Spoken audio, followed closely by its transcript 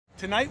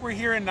Tonight we're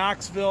here in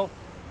Knoxville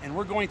and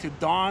we're going to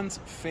Dawn's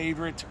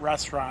favorite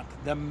restaurant,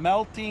 the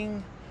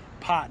Melting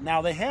Pot.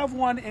 Now they have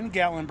one in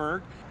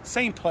Gatlinburg,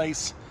 same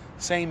place,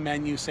 same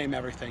menu, same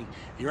everything.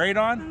 You ready,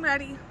 Dawn? I'm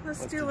ready.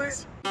 Let's do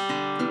it.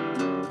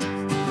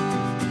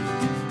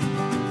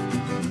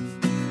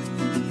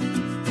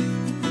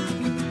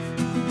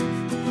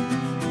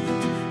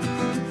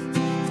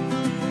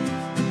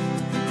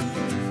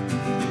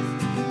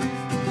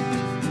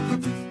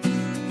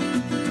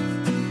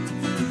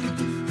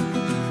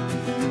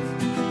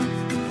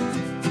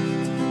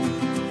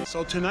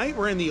 So tonight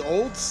we're in the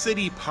old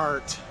city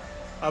part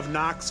of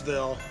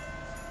Knoxville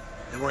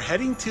and we're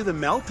heading to the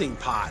Melting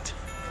Pot.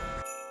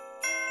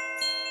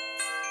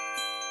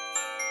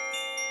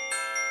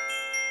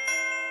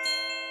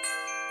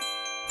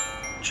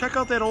 Check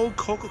out that old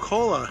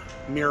Coca-Cola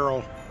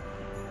mural.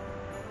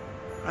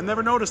 I've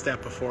never noticed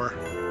that before.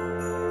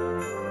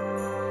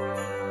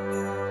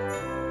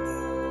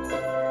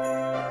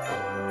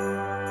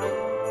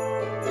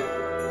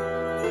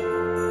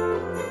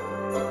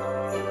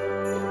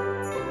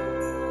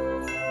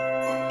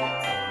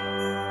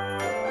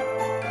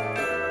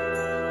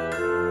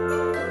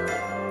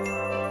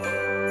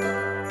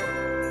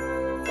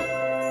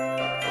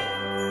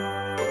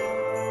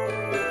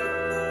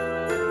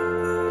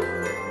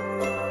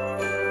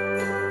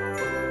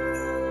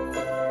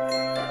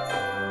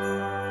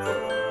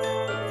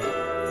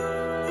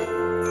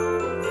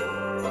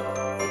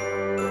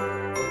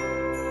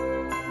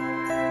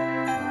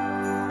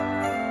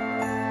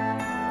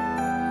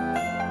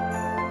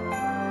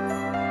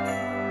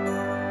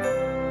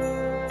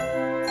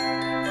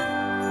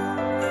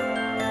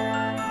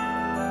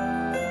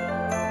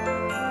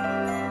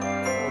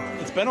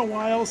 It's been a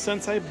while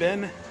since I've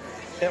been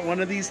at one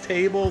of these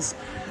tables,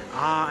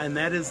 and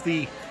that's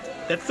the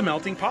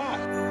Melting Pot.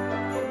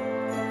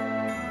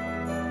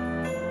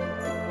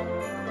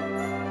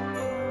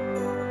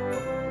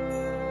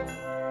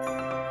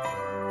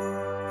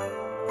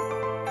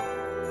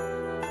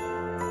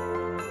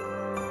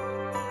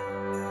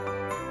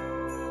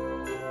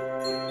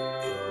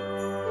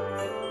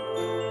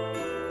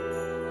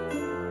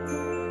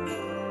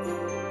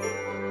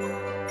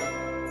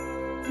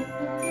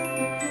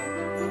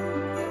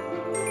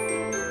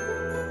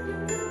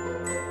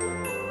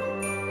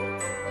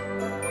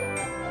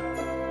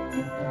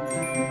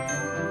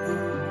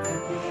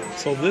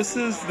 So this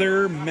is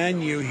their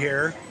menu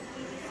here,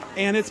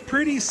 and it's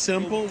pretty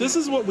simple. This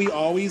is what we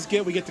always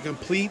get. We get the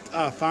complete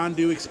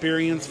fondue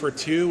experience for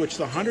two, which is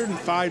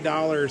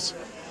 $105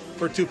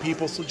 for two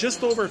people. So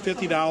just over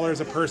 $50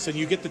 a person.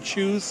 You get to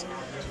choose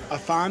a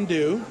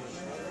fondue,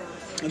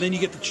 and then you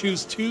get to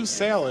choose two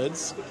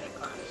salads.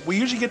 We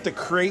usually get to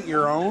create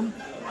your own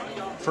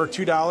for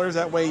 $2.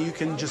 That way you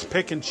can just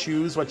pick and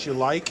choose what you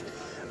like.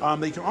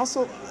 They can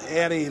also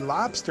add a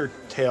lobster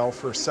tail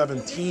for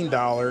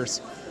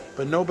 $17.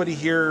 But nobody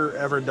here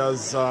ever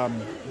does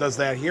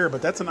that here,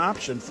 but that's an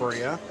option for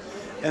you.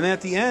 And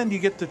at the end, you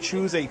get to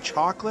choose a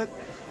chocolate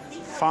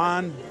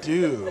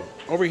fondue.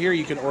 Over here,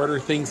 you can order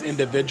things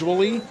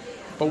individually,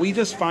 but we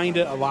just find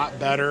it a lot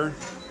better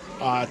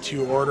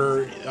to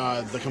order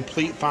the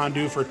complete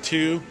fondue for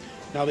two.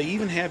 Now, they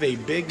even have a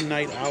big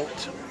night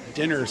out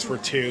dinners for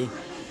two.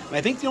 And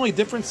I think the only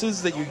difference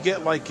is that you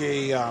get like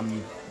a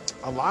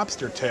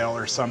lobster tail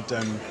or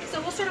something. So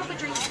we'll start off with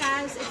drinks,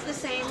 guys. It's the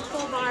same,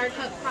 full bar,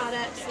 Coke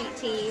product, sweet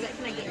tea. What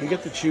can I get? You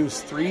get to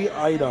choose 3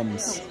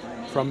 items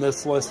from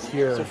this list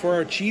here. So for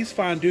our cheese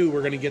fondue,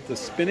 we're going to get the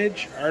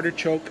spinach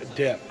artichoke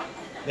dip.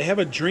 They have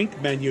a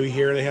drink menu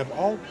here. They have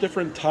all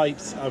different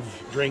types of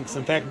drinks.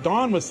 In fact,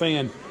 Dawn was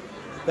saying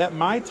that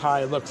Mai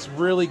Tai looks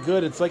really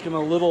good. It's like in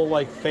a little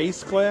like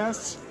face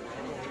glass,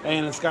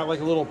 and it's got like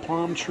a little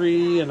palm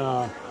tree and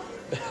a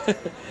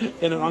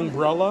and an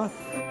umbrella.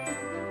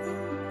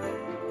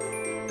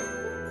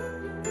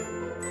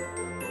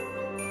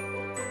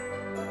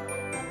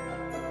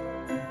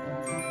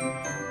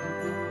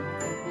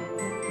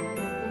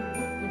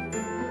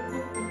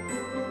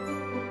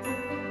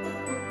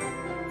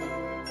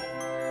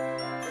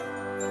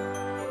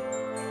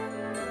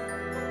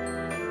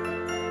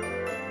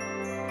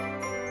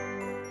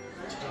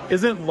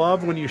 Isn't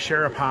love when you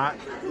share a pot?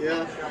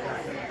 Yeah.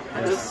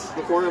 Yes.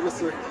 The 4 of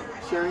us are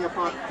sharing a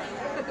pot.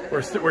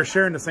 We're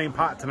sharing the same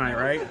pot tonight,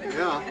 right?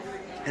 Yeah.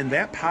 And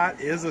that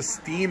pot is a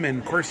steaming.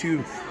 Of course,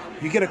 you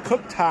get a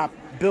cooktop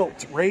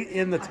built right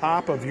in the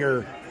top of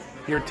your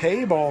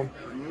table,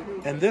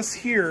 and this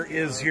here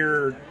is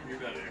your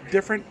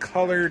different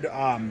colored.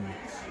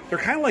 They're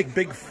kind of like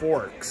big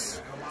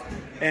forks,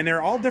 and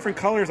they're all different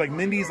colors. Like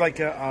Mindy's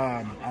like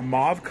a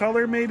mauve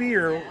color, maybe,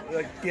 or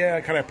like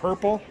kind of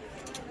purple.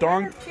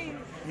 Dawn,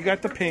 you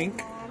got the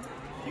pink.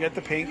 You got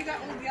the pink. You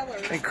got old yeller.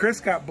 And Chris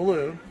got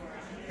blue.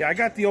 Yeah, I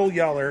got the old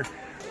yeller.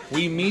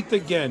 We meet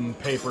again,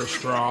 paper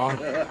straw.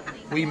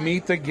 We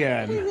meet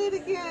again. We meet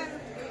again.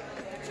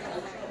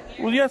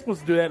 Well, you're supposed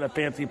to do that in a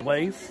fancy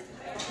place.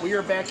 We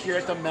are back here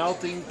at the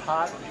Melting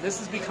Pot.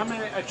 This is becoming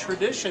a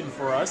tradition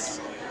for us.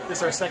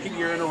 This is our 2nd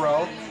year in a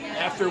row.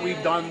 After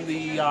we've done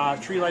the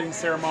tree lighting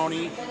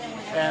ceremony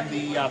and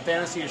the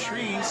Fantasy of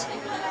Shrees.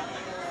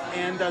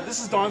 And this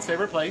is Dawn's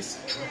favorite place.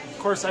 Of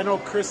course, I know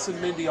Chris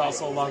and Mindy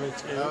also love it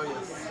too. Oh,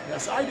 yes.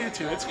 Yes, I do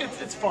too.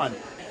 It's fun.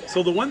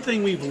 So the one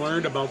thing we've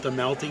learned about the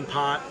melting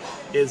pot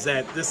is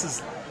that this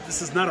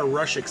is not a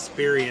rush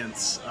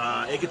experience.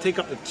 It could take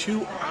up to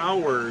 2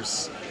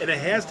 hours, and it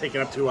has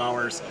taken up 2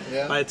 hours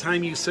by the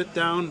time you sit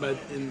down,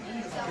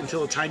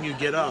 until the time you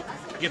get up.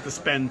 You get to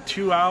spend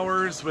 2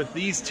 hours with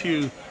these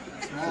two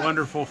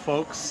wonderful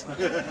folks.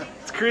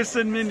 It's Chris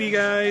and Mindy,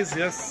 guys.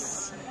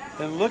 Yes,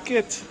 and look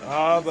at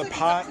the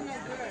pot.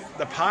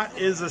 The pot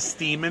is a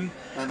steaming.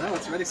 I know,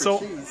 it's ready for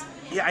cheese.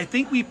 Yeah, I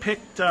think we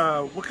picked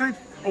what kind?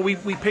 Oh, we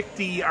picked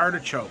the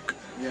artichoke.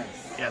 Yes.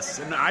 Yes,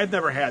 and I've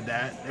never had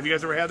that. Have you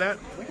guys ever had that?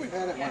 I think we've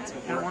had it once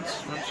before. Yeah, once.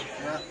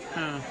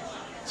 Yeah.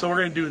 So we're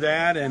gonna do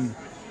that, and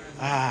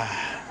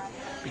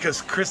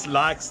because Chris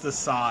likes the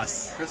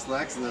sauce. Chris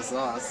likes the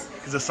sauce.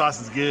 Because the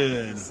sauce is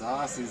good. The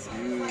sauce is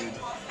good.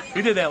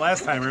 We did that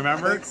last time,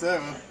 remember? I think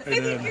so. We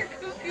did.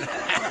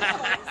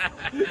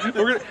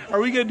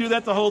 Are we gonna do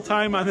that the whole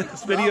time on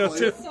this video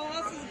too?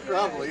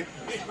 Probably.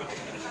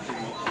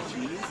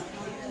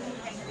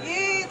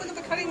 Yay, look at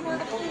the cutting board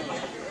of food.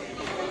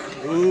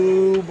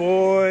 Ooh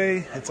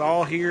boy, it's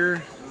all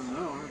here. I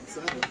know, I'm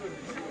excited.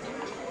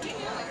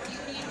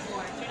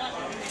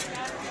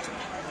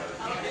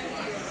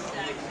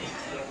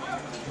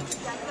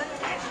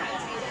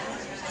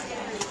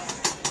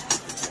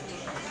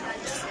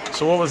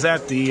 So what was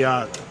that? The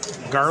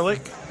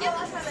garlic? Yep.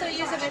 So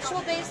use a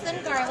vegetable base,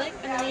 then garlic,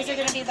 and then these are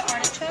going to be the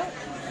artichoke.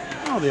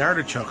 Oh, the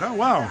artichoke. Oh,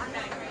 wow.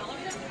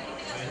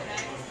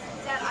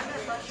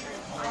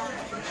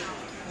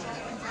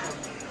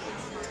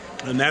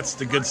 And that's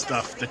the good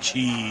stuff, the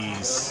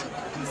cheese.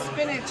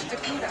 Spinach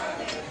Dakota.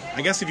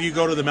 I guess if you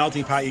go to the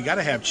melting pot, you got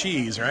to have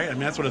cheese, right? I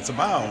mean, that's what it's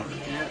about.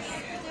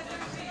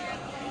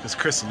 Because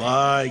Chris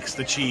likes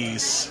the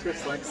cheese.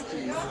 Chris likes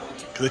cheese.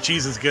 Because the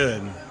cheese is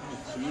good.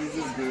 The cheese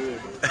is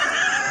good.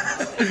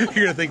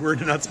 You're going to think we're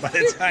nuts by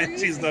the time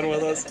she's done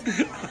with us.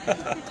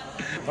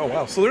 Oh,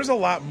 wow. So there's a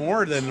lot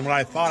more than what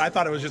I thought. I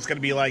thought it was just going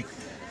to be like,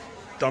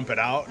 dump it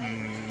out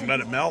and let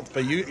it melt.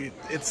 But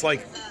it's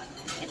like...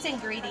 It's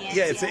ingredients.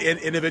 Yeah, it's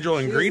individual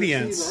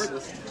ingredients.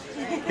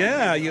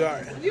 Yeah, you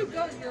are. You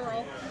go,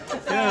 girl.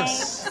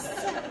 Yes.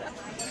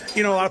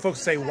 You know, a lot of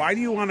folks say, why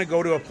do you want to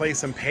go to a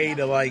place and pay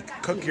to,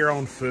 like, cook your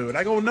own food?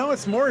 I go, no,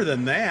 it's more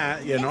than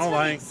that, you know,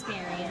 like...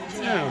 experience,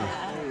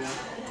 yeah.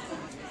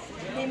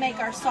 We make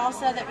our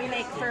salsa that we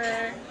make for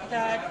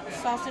the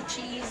salsa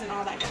cheese and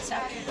all that good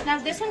stuff. Now,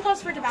 this one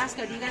calls for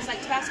Tabasco. Do you guys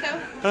like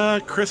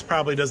Tabasco? Chris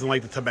probably doesn't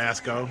like the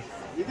Tabasco.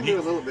 You can do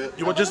a little bit.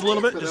 You want just a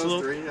little bit? For Just a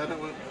those little? three. I don't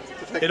want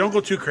to They don't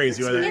go too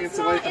crazy with it. It's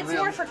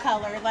more for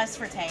color, less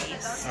for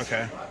taste.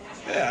 Okay.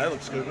 Yeah, that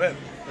looks good.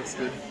 That's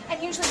good.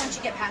 And usually once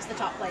you get past the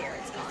top layer,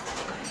 it's gone.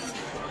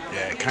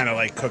 Yeah, it kind of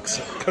like cooks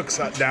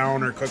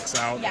down or cooks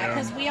out. Yeah,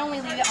 because we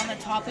only leave it on the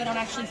top. We don't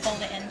actually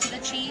fold it into the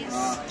cheese,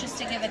 just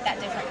to give it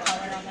that different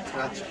color on the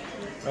top. Gotcha.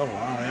 Oh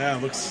wow, yeah,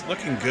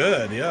 looking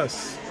good.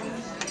 Yes.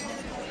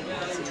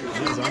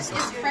 This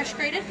is fresh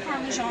grated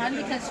Parmesan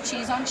because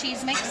cheese on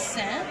cheese makes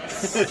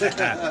sense.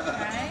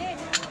 Right?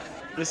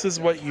 This is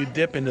what you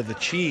dip into the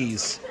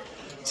cheese.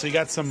 So you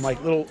got some like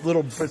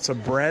little bits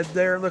of bread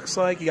there. It looks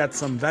like you got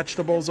some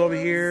vegetables over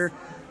here,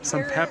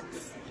 some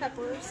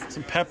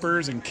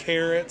peppers and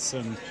carrots,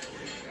 and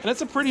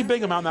it's a pretty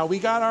big amount. Now we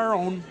got our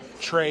own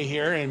tray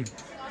here, and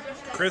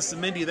Chris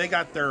and Mindy, they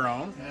got their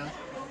own. Yeah.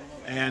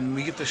 And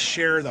we get to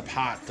share the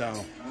pot,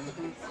 though.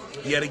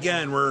 Yet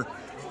again, we're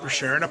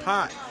sharing a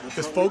pot.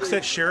 Because folks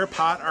that share a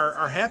pot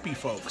are happy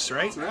folks,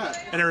 right? That's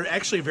right. And they're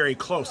actually very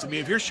close. I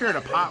mean, if you're sharing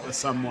a pot with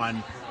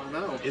someone,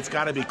 it's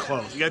got to be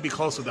close. You got to be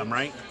close with them,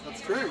 right?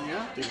 That's true,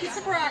 yeah. Piece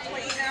of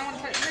broccoli. Now I want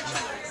to put it in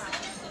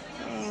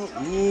the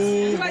cheese.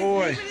 Ooh, Do I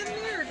boy. leave it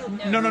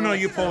in there, or No,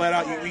 you pull that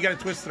out. You got to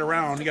twist it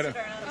around. You got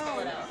to...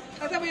 Oh,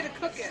 I thought we had to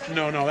cook it.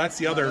 No, that's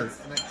the other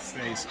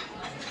space.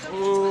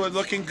 Ooh,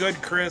 looking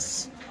good,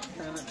 Chris.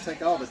 Trying to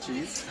take all the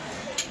cheese.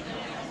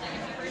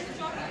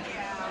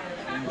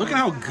 Look at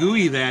how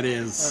gooey that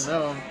is. I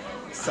know,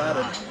 I'm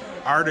excited.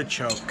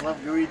 Artichoke.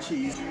 Love gooey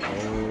cheese.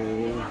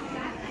 Oh.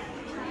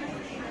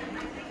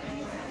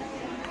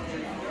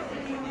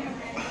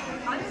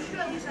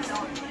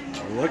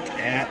 Look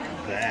at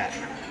that.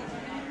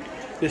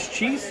 This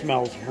cheese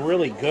smells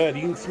really good.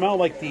 You can smell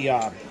like the,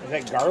 is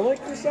that garlic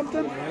or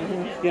something?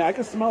 Mm-hmm. Yeah, I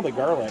can smell the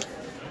garlic.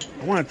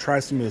 I want to try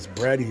some of this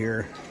bread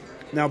here.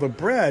 Now the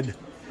bread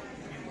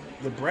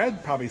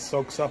probably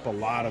soaks up a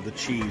lot of the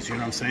cheese, you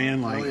know what I'm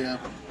saying? Like, Oh, yeah.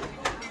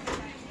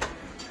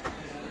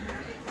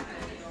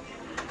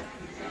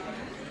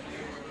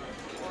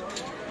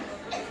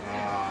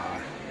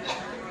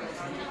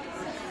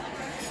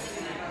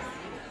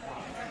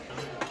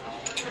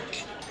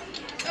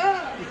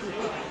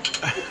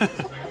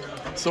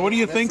 So what do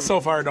you think so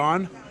far,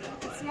 Dawn?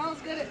 It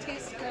smells good. It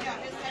tastes good.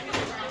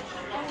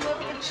 Oh,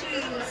 look at the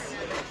cheese.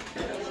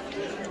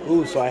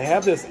 Ooh, so I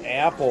have this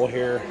apple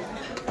here.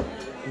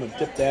 I'm going to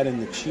dip that in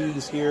the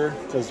cheese here,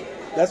 because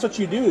that's what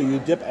you do. You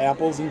dip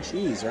apples in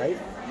cheese, right?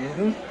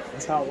 Mm-hmm.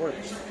 That's how it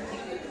works.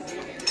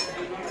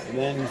 And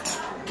then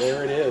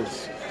there it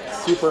is.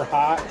 Super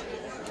hot.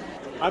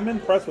 I'm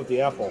impressed with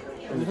the apple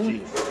and the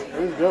cheese.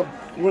 It is good.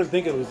 You wouldn't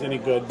think it was any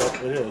good, but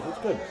it is. It's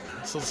good.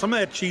 So some of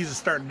that cheese is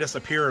starting to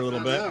disappear a little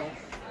bit. Know.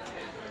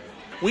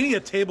 We need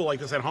a table like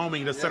this at home and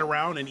you can just sit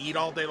around and eat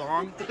all day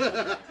long.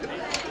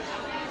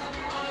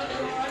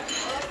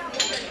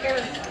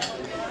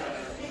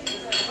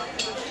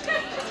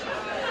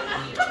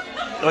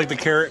 I like the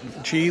carrot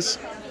and cheese.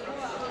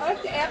 I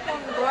like the apple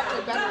and the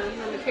broccoli better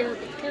than the carrot,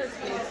 but the carrot's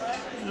good.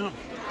 Yeah.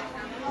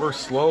 We're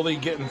slowly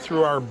getting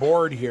through our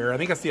board here. I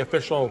think that's the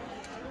official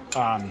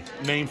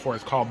name for it.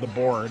 It's called the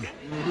board.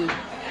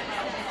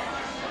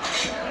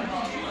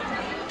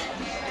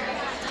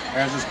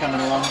 Ours is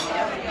coming along.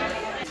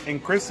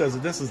 And Chris says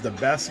that this is the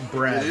best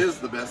bread. It is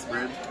the best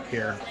bread.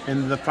 Here.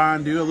 And the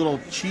fondue, a little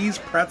cheese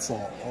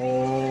pretzel.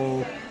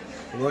 Oh,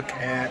 look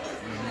at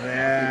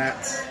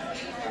that.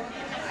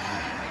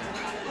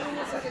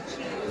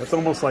 That's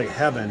almost like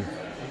heaven.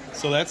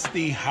 So that's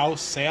the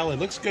house salad.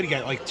 Looks good. You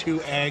got like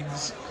 2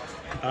 eggs,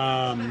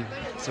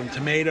 some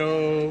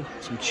tomato,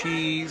 some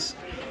cheese,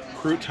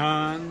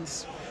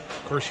 croutons.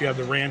 Of course, you have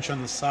the ranch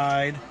on the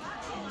side.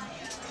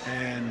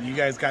 And you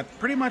guys got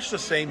pretty much the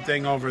same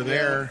thing over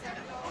there.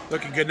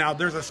 Looking good. Now,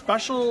 there's a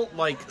special,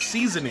 like,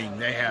 seasoning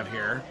they have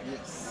here.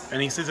 Yes.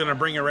 And he says he's going to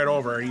bring it right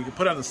over. You can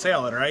put it on the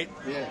salad, right?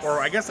 Yes.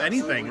 Or I guess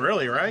anything,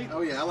 really, right?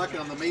 Oh, yeah. I like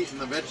it on the meat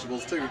and the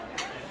vegetables, too.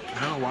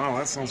 Oh, wow.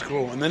 That sounds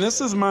cool. And then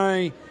this is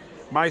my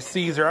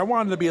Caesar. I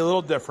wanted to be a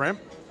little different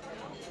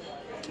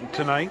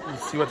tonight and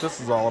see what this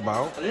is all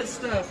about. This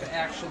stuff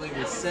actually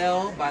we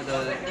sell by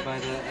the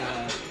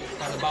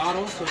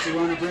bottle. So if you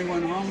want to bring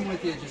one home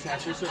with you, just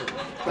ask your server.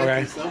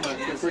 Okay. Thank you so much.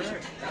 I appreciate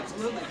it.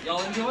 Absolutely.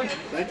 Y'all enjoy.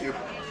 Thank you.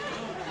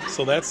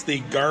 So that's the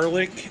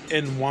garlic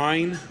and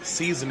wine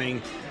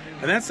seasoning.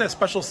 And that's that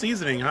special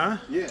seasoning, huh?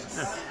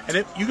 Yes.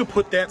 And you can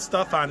put that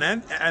stuff on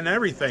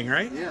everything,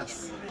 right?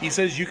 Yes. He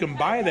says you can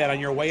buy that on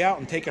your way out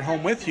and take it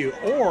home with you.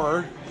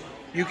 Or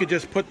you could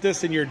just put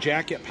this in your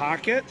jacket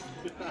pocket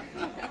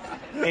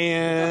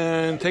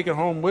and take it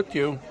home with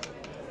you.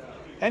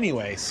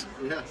 Anyways.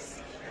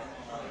 Yes.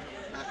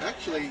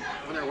 Actually,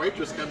 when our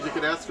waitress comes, you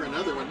could ask for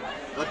another one,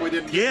 like we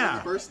did in Yeah.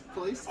 the first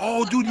place.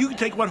 Oh, dude, you can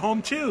take one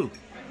home too.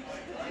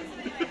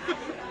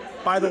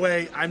 By the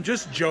way, I'm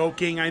just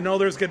joking. I know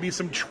there's going to be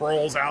some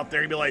trolls out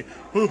there. You'd be like,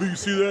 oh, you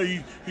see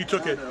that? He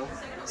took it. know.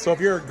 So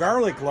if you're a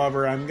garlic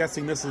lover, I'm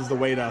guessing this is the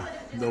way to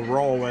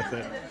roll with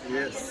it.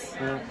 Yes.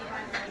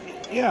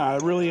 Yeah, I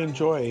really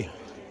enjoy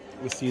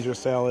the Caesar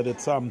salad.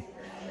 It's kind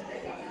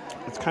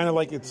of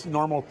like its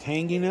normal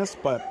tanginess,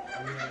 but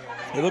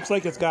it looks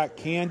like it's got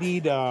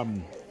candied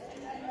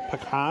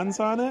pecans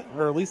on it,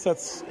 or at least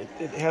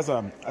it has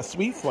a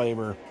sweet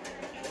flavor.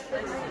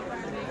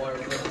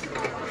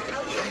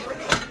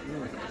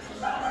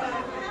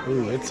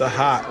 Ooh, it's a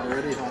hot.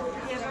 Already hot.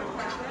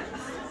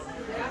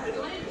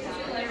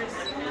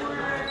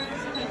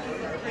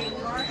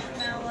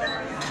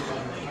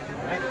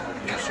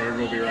 Sure,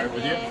 we'll be right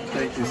with you.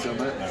 Thank you so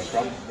much. No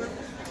problem.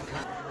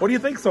 What do you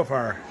think so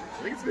far?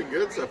 I think it's been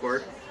good so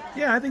far.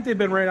 Yeah, I think they've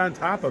been right on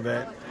top of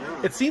it.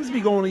 Yeah. It seems to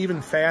be going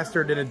even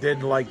faster than it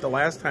did like the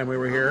last time we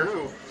were here,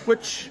 know.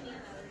 which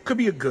could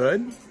be a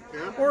good,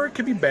 Yeah. or it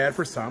could be bad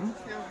for some.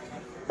 Yeah.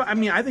 But I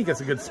mean, I think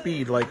it's a good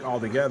speed, like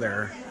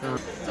altogether.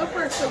 So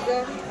far, so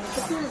good.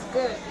 The food is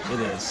good. It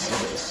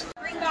is.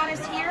 Green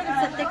goddess here,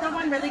 that's the thicker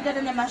one, really good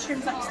in the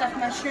mushrooms, like stuffed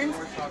mushrooms.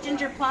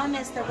 Ginger plum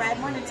is the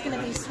red one. It's going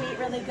to be sweet,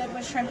 really good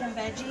with shrimp and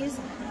veggies.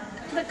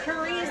 The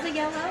curry is the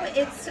yellow.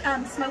 It's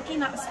smoky,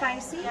 not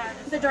spicy.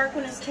 The dark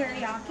one is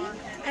teriyaki.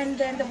 And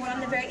then the one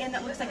on the very end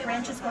that looks like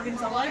ranch is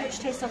gorgonzola, which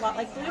tastes a lot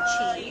like blue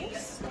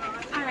cheese.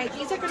 All right,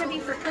 these are going to be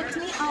for cooked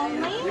meat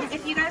only.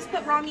 If you guys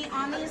put raw meat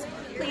on these,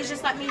 please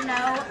just let me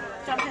know.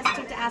 Don't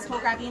hesitate to ask. We'll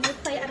grab you a new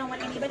plate. I don't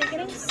want anybody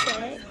getting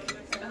sick.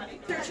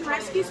 Search and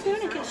rescue spoon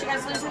in case you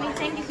guys lose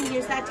anything. You can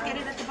use that to get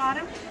it at the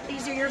bottom.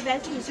 These are your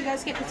veggies. You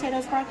guys get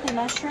potatoes, broccoli,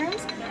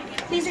 mushrooms.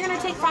 These are going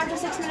to take 5 to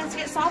 6 minutes to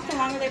get soft. The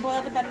longer they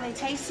boil, the better they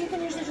taste. You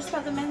can usually just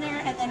throw them in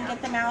there and then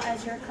get them out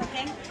as you're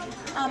cooking.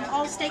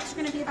 All steaks are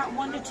going to be about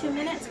 1 to 2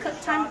 minutes cook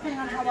time, depending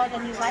on how well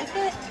done you like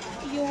it.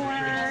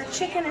 Your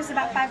chicken is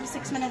about 5 to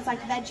 6 minutes like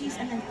veggies,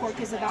 and then pork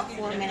is about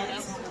 4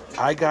 minutes.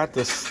 I got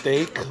the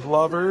steak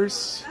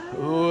lovers.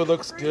 Ooh, it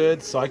looks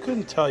good. So I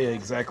couldn't tell you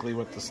exactly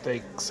what the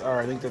steaks are.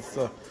 I think that's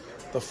the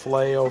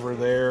fillet over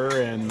there,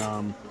 and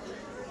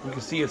you can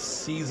see it's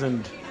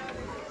seasoned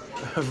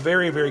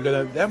very, very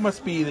good. That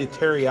must be the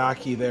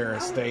teriyaki there,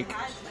 a steak.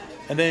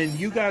 And then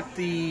you got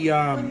the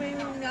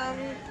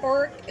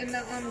Pork and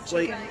the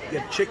chicken.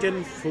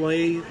 chicken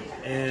fillet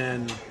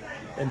and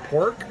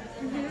pork.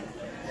 Mm-hmm.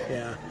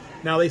 Yeah.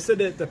 Now they said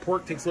that the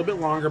pork takes a little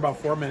bit longer, about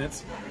 4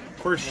 minutes.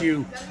 Of course,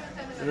 and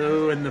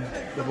the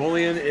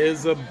bouillon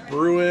is a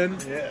brewing.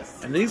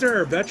 Yes. And these are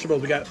our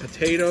vegetables. We got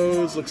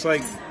potatoes. Looks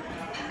like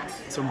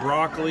some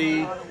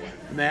broccoli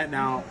and that.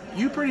 Now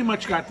you pretty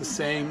much got the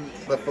same.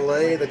 The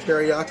filet, the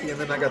teriyaki, and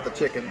then I got the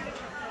chicken.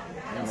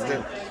 And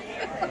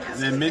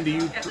then Mindy,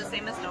 you got the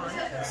same as Dawn.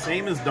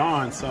 same as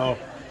Dawn, so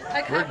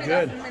I we're copied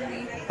good. off of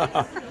Mindy.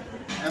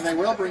 And they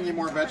will bring you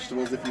more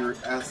vegetables if you're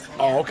asked.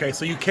 Oh, okay.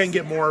 So you can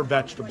get more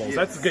vegetables. Yes.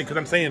 That's good because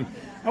I'm saying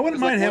I wouldn't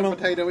mind like having one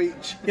potato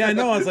each. Yeah, I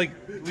know. I was like,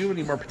 we would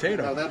need more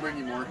potato. No, they'll bring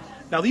you more.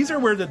 Now these are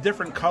where the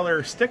different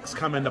color sticks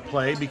come into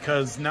play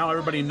because now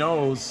everybody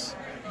knows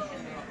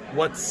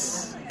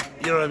what's,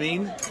 you know what I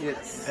mean?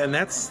 Yes. And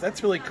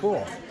that's really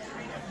cool.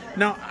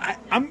 Now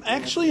I'm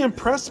actually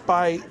impressed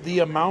by the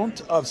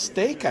amount of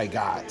steak I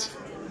got.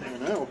 I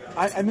know.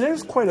 I mean,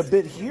 there's quite a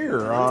bit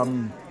here.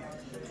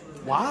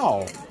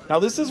 Wow. Now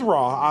this is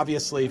raw.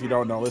 Obviously, if you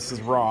don't know, this is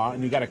raw,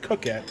 and you got to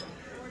cook it.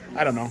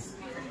 I don't know.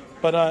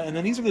 But and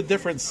then these are the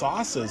different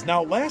sauces.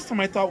 Now, last time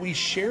I thought we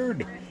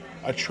shared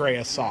a tray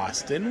of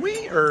sauce, didn't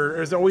we? Or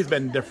has it always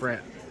been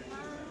different?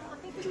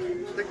 I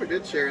think we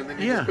did share, and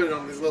then you just put it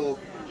on these little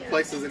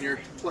places in your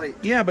plate.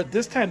 Yeah, but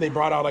this time they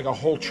brought out like a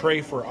whole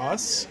tray for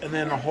us, and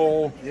then a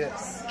whole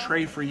Yes.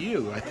 tray for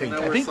you. I think.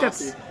 Now I we're think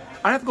saucy. that's.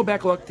 I have to go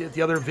back and look at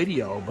the other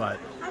video, but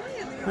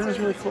that was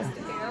really cool.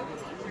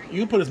 You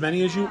can put as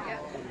many as you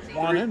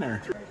want in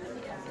there.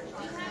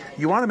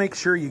 You want to make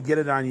sure you get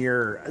it on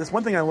your. That's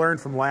one thing I learned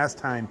from last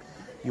time.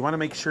 You want to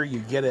make sure you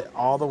get it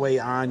all the way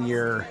on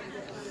your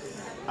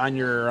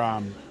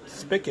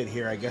spigot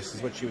here, I guess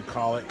is what you would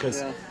call it,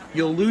 because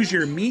you'll lose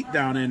your meat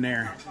down in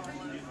there.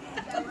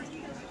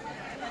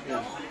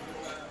 Yeah.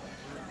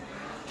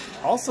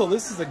 Also,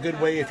 this is a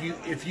good way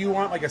if you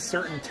want like a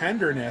certain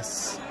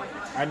tenderness.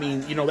 I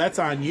mean, you know, that's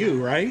on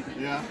you, right?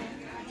 Yeah.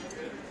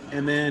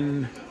 And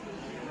then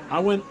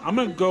I'm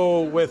gonna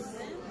go with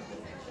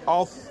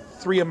all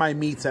three of my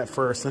meats at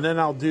first, and then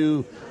I'll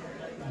do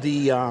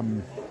the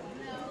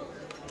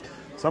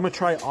so I'm gonna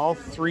try all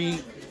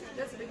three.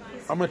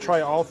 I'm gonna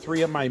try all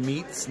three of my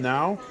meats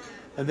now,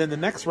 and then the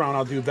next round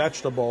I'll do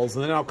vegetables,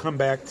 and then I'll come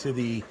back to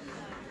the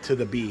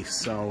beef.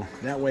 So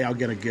that way I'll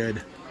get a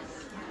good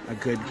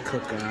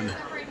cook on.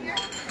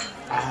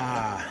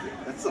 Ah,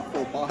 That's a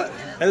full pot.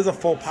 that is a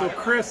full pot. So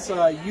Chris,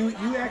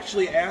 you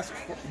actually asked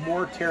for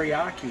more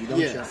teriyaki, don't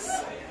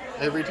Yes.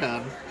 Every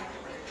time.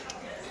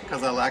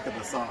 Because I lack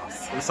the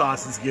sauce. you? The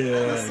sauce is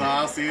good. The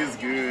sauce is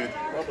good.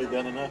 Probably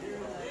done enough.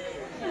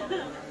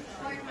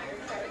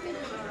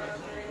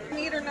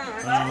 Need or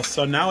not?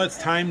 So now it's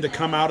time to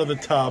come out of the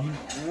tub,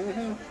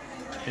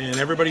 and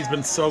everybody's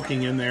been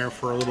soaking in there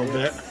for a little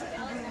bit.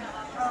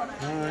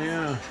 Oh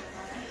yeah.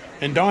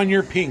 And Dawn,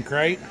 you're pink,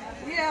 right?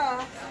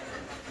 Yeah.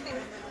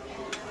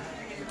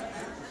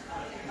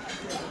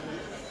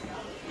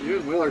 You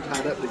and Will are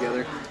tied up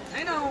together.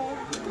 I know.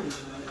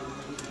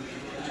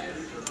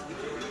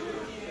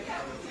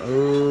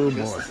 Oh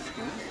boy.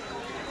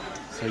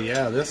 So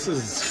yeah, this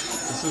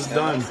is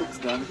done. It's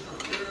done.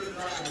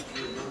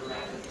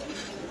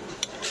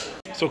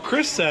 So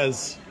Chris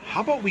says, how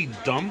about we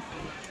dump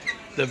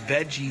the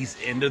veggies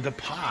into the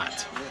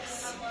pot?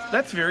 Yes.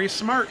 That's very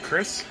smart,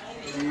 Chris.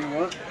 Do you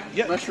want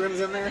mushrooms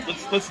in there?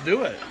 Let's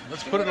do it.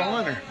 Let's put it all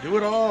in there. Do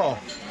it all.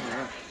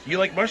 Yeah. You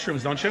like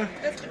mushrooms, don't you?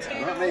 That's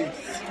potato. Not me.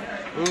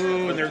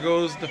 Ooh, and there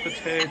goes the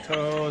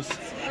potatoes.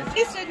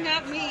 He said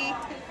not me.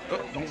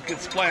 Oh, don't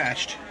get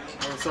splashed.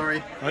 Oh,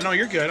 sorry. Oh no,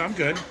 you're good. I'm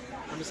good.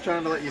 I'm just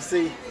trying to let you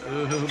see.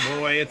 Oh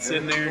boy, it's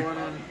in Everything there. going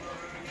on.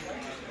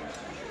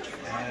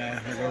 Yeah,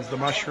 there goes the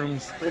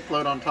mushrooms. They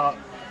float on top.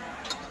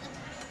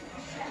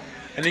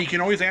 And then you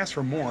can always ask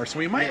for more. So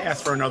we might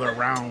ask for another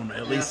round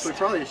at Yes, least. we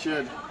probably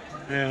should.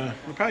 Yeah,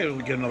 we'll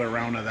probably get another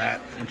round of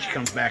that when she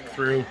comes back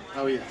through.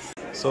 Oh, yes.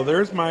 So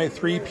there's my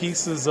 3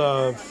 pieces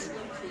of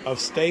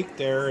steak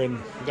there,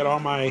 and I got all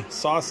my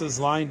sauces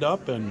lined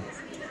up, and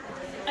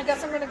I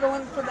guess I'm gonna go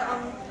in for the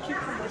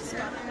cucumber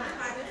stuff.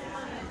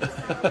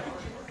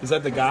 is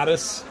that the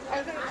goddess?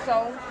 I think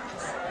so.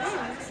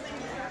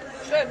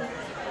 Good.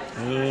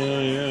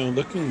 Yeah,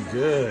 looking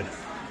good.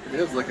 It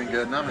is looking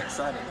good, and I'm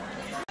excited.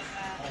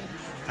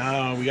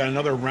 We got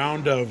another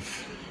round of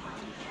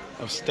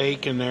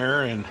steak in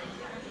there, and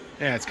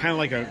yeah, it's kind of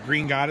like a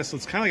green goddess. So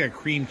it's kind of like a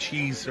cream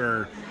cheese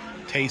or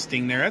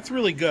tasting there. That's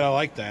really good. I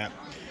like that.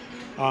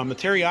 The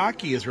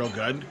teriyaki is real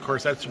good. Of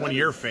course, that's one of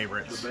your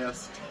favorites. The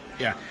best.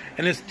 Yeah,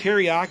 and this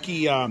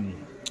teriyaki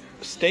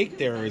steak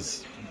there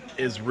is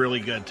really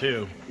good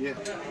too. Yeah.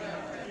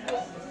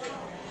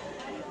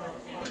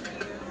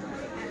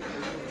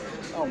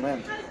 Oh,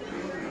 man.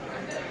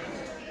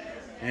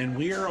 And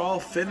we are all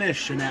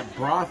finished, and that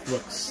broth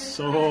looks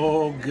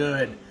so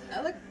good.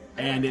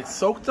 And it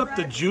soaked up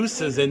the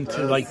juices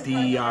into like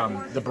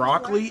the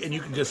broccoli, and you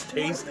can just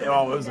taste it.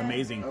 Oh, it was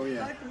amazing. Oh,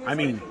 yeah. I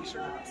mean,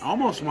 I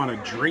almost want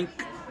to drink,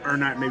 or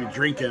not maybe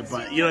drink it,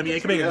 but you know what I mean?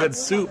 It can make a good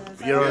soup,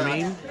 you know what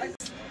I mean?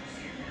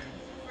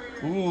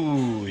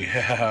 Ooh,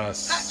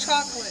 yes. Hot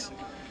chocolate.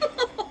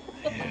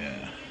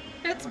 Yeah.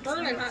 It's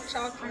burning hot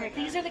chocolate. Alright,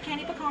 these are the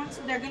candy pecans.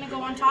 They're going to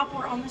go on top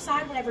or on the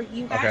side, whatever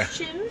you guys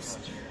choose.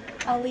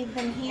 I'll leave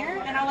them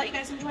here, and I'll let you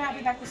guys enjoy. I'll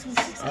be back with some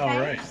drinks, okay? All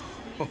right.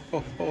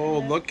 Oh,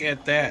 look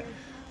at that.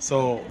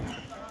 So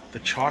the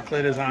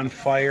chocolate is on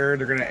fire.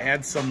 They're going to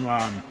add some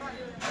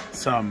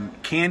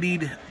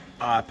candied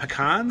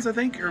pecans, I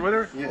think, or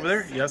whatever, over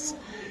there. Yes.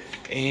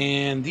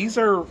 And this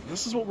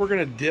is what we're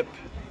going to dip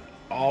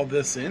all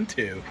this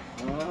into.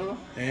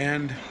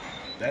 And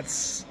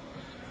that's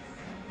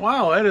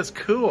Wow, that is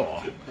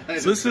cool.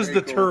 That So this is very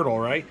the cool. turtle,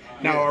 right?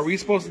 Now, Yes. are we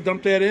supposed to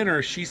dump that in, or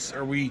is she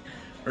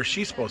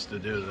supposed to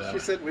do She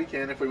that? said we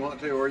can if we want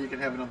to, or you can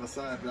have it on the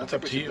side. But It's I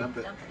up think to we you. should dump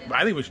it.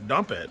 I think we should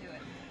dump it.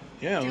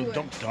 Yeah, Do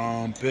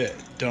dump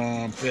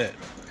it.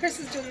 Chris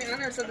is doing the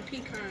honors of the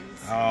pecans.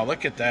 Oh,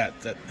 look at that.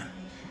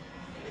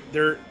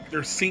 They're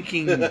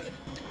sinking.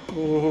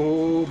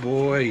 Oh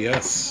boy,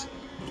 yes.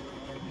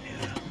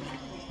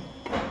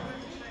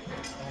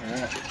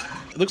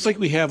 It looks like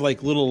we have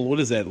like little, what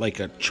is that? Like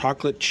a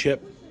chocolate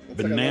chip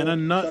It's banana like a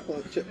nut.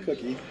 chocolate chip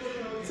cookie.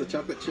 It's a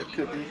chocolate chip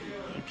cookie.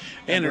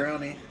 And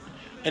Brownie.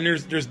 And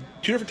there's two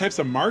different types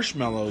of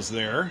marshmallows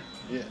there.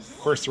 Yes. Of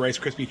course, the Rice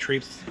Krispie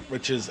treats,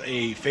 which is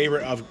a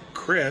favorite of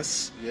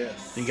Chris.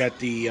 Yes. You got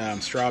the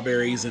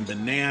strawberries and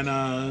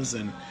bananas,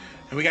 and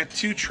we got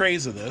 2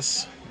 trays of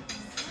this.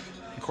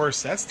 Of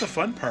course, that's the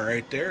fun part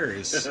right there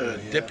is Yeah.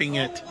 dipping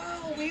it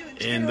Wow,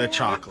 in the I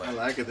chocolate.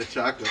 like it, the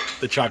chocolate.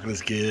 The chocolate is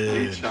The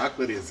good.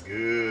 chocolate is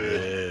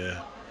good.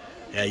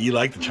 Yeah, you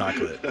like the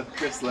chocolate.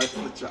 Chris loves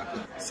the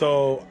chocolate.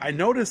 So I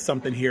noticed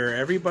something here.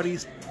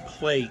 Everybody's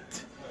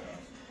plate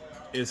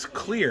is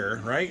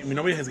clear, right? I mean,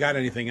 nobody has got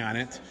anything on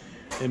it.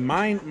 And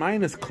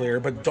mine is clear,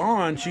 but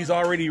Dawn, she's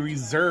already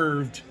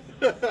reserved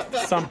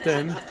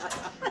something.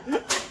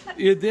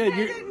 You did. I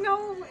didn't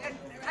know.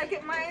 I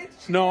get my.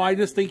 No, I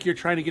just think you're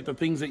trying to get the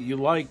things that you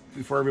like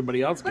before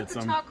everybody else But gets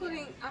the them. chocolate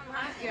ain't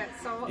unhot yet,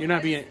 so You're not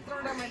I being- just throw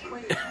it on my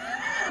plate.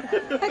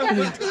 I got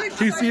too excited.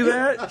 Do you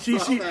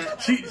see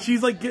that? saw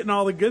She's like getting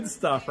all the good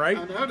stuff, right?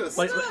 I noticed.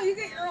 Like, No, you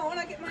get your own.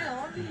 I get my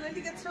own. And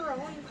Lindy gets her own.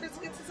 And Chris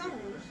gets his own.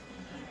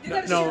 You No,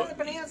 gotta no, share the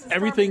bananas and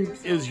everything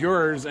strawberries, is so-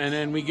 yours, and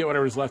then we get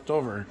whatever's left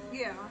over.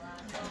 Yeah.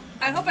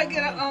 I hope I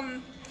get a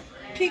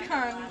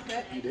pecan.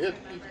 That You did.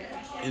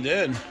 It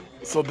did.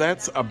 So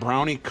that's a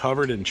brownie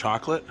covered in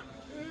chocolate.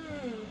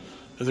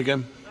 Is it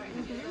good?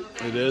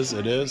 It is.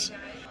 It is.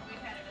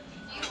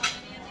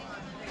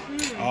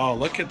 Oh,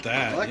 look at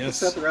that! I like Yes.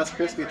 to set the Rice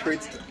Krispie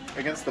treats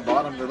against the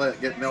bottom to let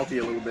it get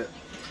melty a little bit,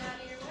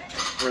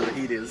 where the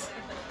heat is.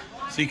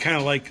 So you kind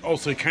of like,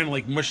 so it kind of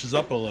like mushes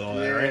up a little,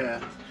 Yeah.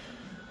 right?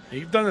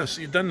 You've done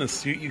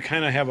this. You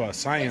kind of have a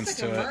science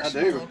looks like to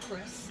a it. marshmallow,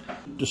 Chris.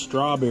 The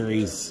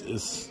strawberries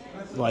is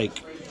like,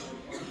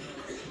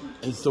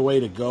 it's the way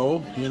to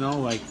go. You know,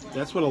 like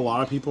that's what a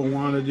lot of people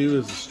want to do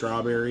is the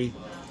strawberry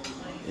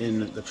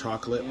in the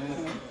chocolate.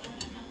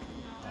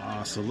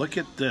 So look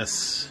at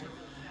this.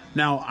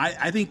 Now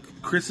I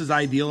think Chris is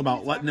ideal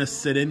about letting this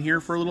sit in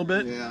here for a little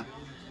bit. Yeah.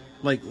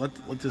 Like let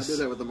I did this.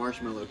 that with the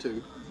marshmallow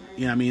too.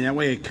 Yeah, I mean that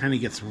way it kind of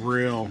gets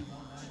real.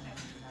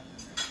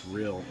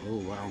 Oh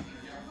wow.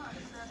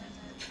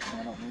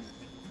 I don't need it.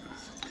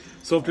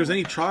 So if there's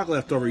any chocolate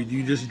left over, do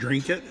you just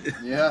drink it?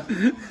 Yeah.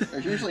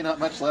 There's usually not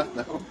much left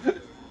though.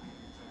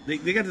 They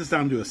got this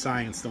down to a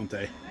science, don't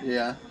they?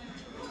 Yeah.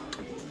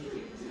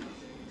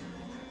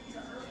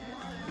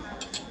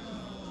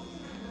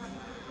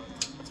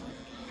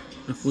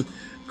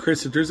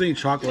 Chris, if there's any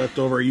chocolate left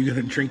over, are you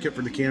going to drink it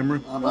for the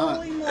camera? I'm not.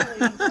 Holy moly.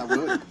 I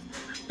would.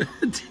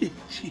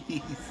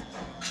 Jeez.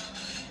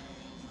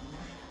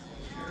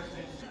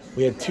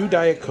 We had 2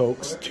 Diet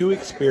Cokes, 2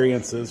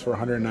 experiences for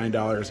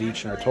 $109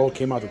 each, and our total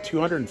came out to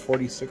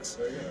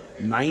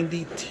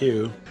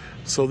 $246.92.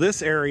 So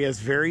this area is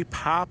very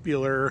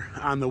popular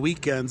on the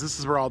weekends. This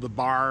is where all the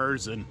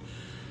bars and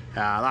a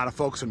lot of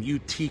folks from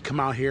UT come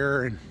out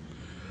here and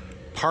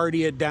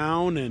party it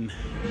down. And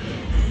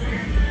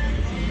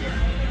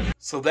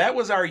so that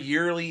was our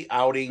yearly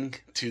outing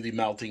to the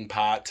Melting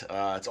Pot.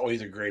 It's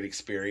always a great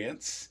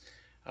experience.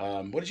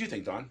 What did you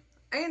think, Dawn?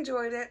 I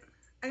enjoyed it.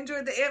 I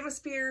enjoyed the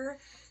atmosphere,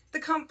 the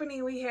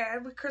company we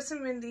had with Chris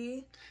and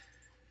Mindy.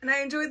 And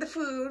I enjoyed the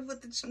food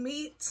with the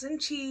meats and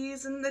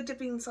cheese and the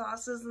dipping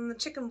sauces and the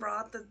chicken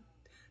broth that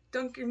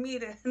dunk your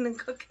meat in and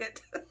cook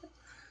it.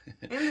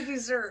 And the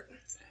dessert.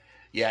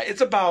 Yeah,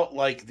 it's about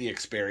like the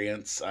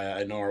experience.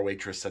 I know our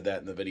waitress said that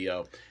in the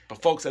video.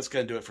 But folks, that's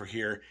going to do it for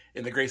here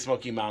in the Great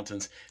Smoky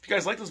Mountains. If you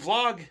guys like this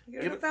vlog,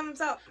 Give it a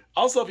thumbs up.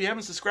 Also, if you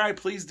haven't subscribed,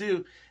 please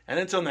do. And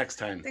until next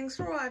time, Thanks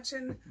for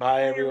watching.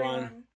 bye everyone.